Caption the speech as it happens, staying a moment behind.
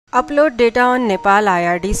Upload data on Nepal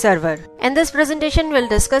IRD server. In this presentation, we'll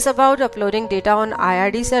discuss about uploading data on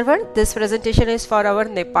IRD server. This presentation is for our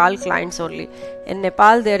Nepal clients only. In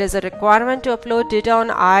Nepal, there is a requirement to upload data on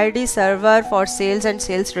IRD server for sales and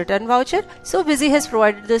sales return voucher. So Busy has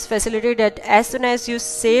provided this facility that as soon as you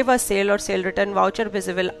save a sale or sale return voucher,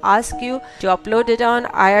 Busy will ask you to upload data on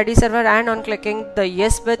IRD server, and on clicking the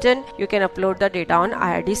yes button, you can upload the data on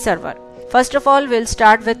IRD server. First of all, we'll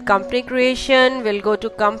start with company creation. We'll go to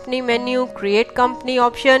company menu, create company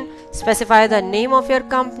option, specify the name of your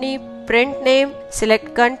company, print name,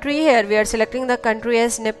 select country. Here we are selecting the country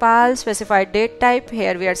as Nepal, specify date type.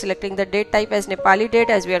 Here we are selecting the date type as Nepali date,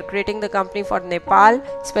 as we are creating the company for Nepal.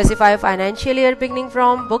 Specify financial year beginning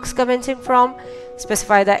from, books commencing from,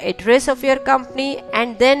 specify the address of your company,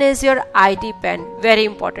 and then is your IT PAN. Very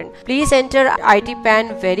important. Please enter IT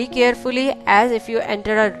PAN very carefully, as if you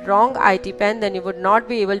enter a wrong IT PAN, then you would not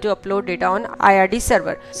be able to upload data on IRD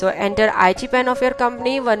server. So enter IT PAN of your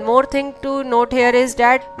company. One more thing to note here is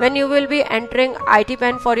that when you will be entering IT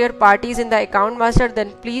PAN for your parties in the account master,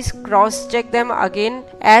 then please cross check them again,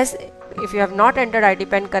 as if you have not entered IT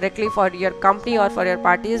PAN correctly for your company or for your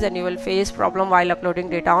parties, then you will face problem while uploading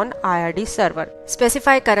data on IRD server.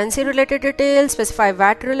 Specify currency related details, specify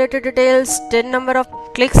VAT related details, TIN number of,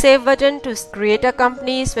 click save button to create a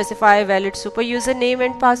company, specify valid super user name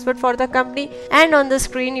and password for the company, and on the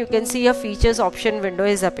screen you can see a features option window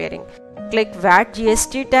is appearing. Click VAT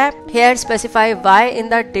GST tab. Here specify Y in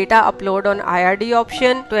the data upload on IRD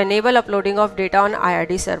option to enable uploading of data on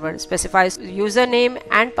IRD server. Specify username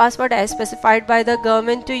and password as specified by the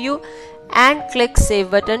government to you, and click save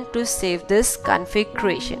button to save this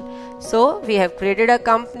configuration. So we have created a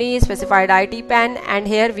company, specified IT PAN, and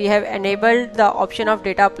here we have enabled the option of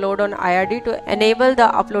data upload on IRD to enable the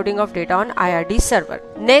uploading of data on IRD server.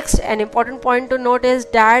 Next, an important point to note is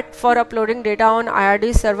that for uploading data on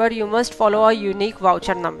IRD server, you must follow a unique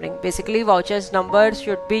voucher numbering. Basically, vouchers numbers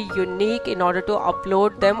should be unique in order to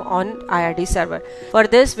upload them on IRD server. For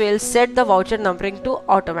this, we'll set the voucher numbering to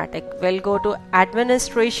automatic. We'll go to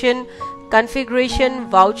administration, configuration,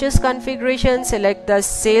 vouchers configuration, select the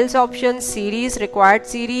sales option, series, required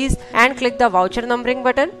series, and click the voucher numbering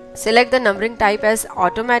button. Select the numbering type as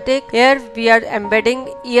automatic. Here we are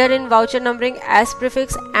embedding year in voucher numbering as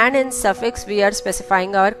prefix, and in suffix we are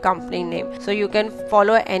specifying our company name. So you can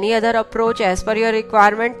follow any other approach as per your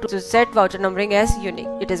requirement to set voucher numbering as unique.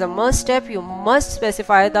 It is a must step. You must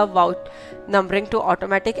specify the voucher numbering to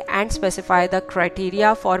automatic and specify the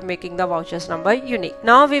criteria for making the vouchers number unique.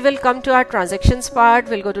 Now we will come to our transactions part.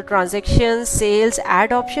 We'll go to transactions, sales,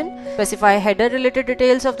 add option, specify header related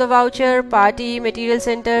details of the voucher, party, material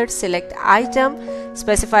center, select item,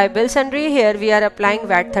 specify bill sundry. Here we are applying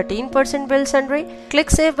VAT 13% bill sundry. Click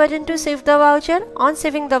save button to save the voucher. On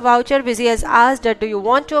saving the voucher, Busy has asked that do you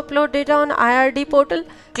want to upload data on IRD portal?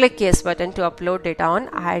 Click yes button to upload data on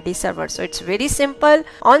IRD server. So it's very simple.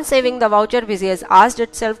 On saving the voucher, Busy has asked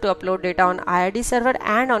itself to upload data on IRD server,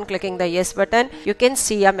 and on clicking the yes button, you can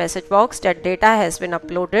see a message box that data has been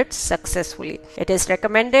uploaded successfully. It is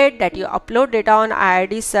recommended that you upload data on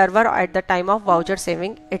IRD server at the time of voucher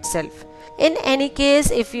saving itself. In any case,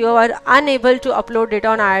 if you are unable to upload data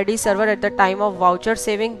on IRD server at the time of voucher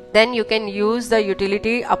saving, then you can use the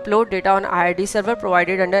utility upload data on IRD server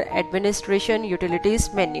provided under administration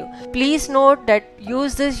utilities menu. Please note that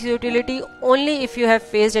use this utility only if you have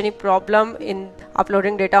faced any problem in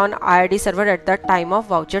uploading data on IRD server at the time of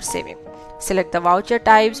voucher saving. Select the voucher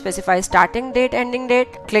type, specify starting date, ending date,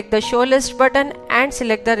 click the show list button, and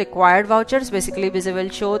select the required vouchers. Basically, Busy will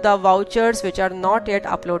show the vouchers which are not yet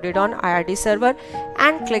uploaded on IRD server,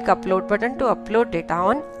 and click upload button to upload data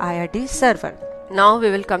on IRD server. Now we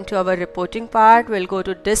will come to our reporting part. We'll go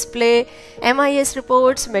to display, MIS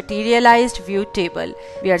reports, materialized view table.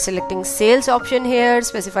 We are selecting sales option here,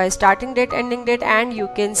 specify starting date, ending date, and you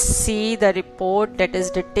can see the report, that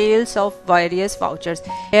is details of various vouchers.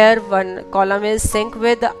 Here one column is sync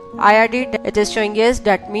with IRD. It is showing yes,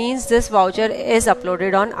 that means this voucher is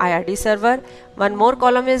uploaded on IRD server. One more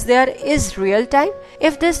column is there, is real time.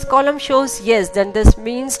 If this column shows yes, then this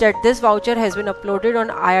means that this voucher has been uploaded on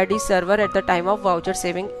IRD server at the time of voucher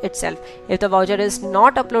saving itself. If the voucher is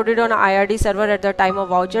not uploaded on IRD server at the time of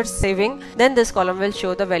voucher saving, then this column will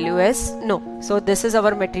show the value as no. So this is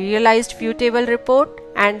our materialized view table report,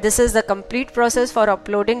 and this is the complete process for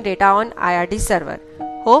uploading data on IRD server.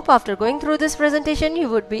 Hope after going through this presentation, you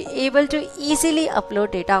would be able to easily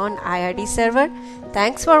upload data on IRD server.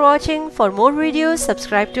 Thanks for watching. For more videos,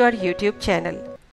 subscribe to our YouTube channel.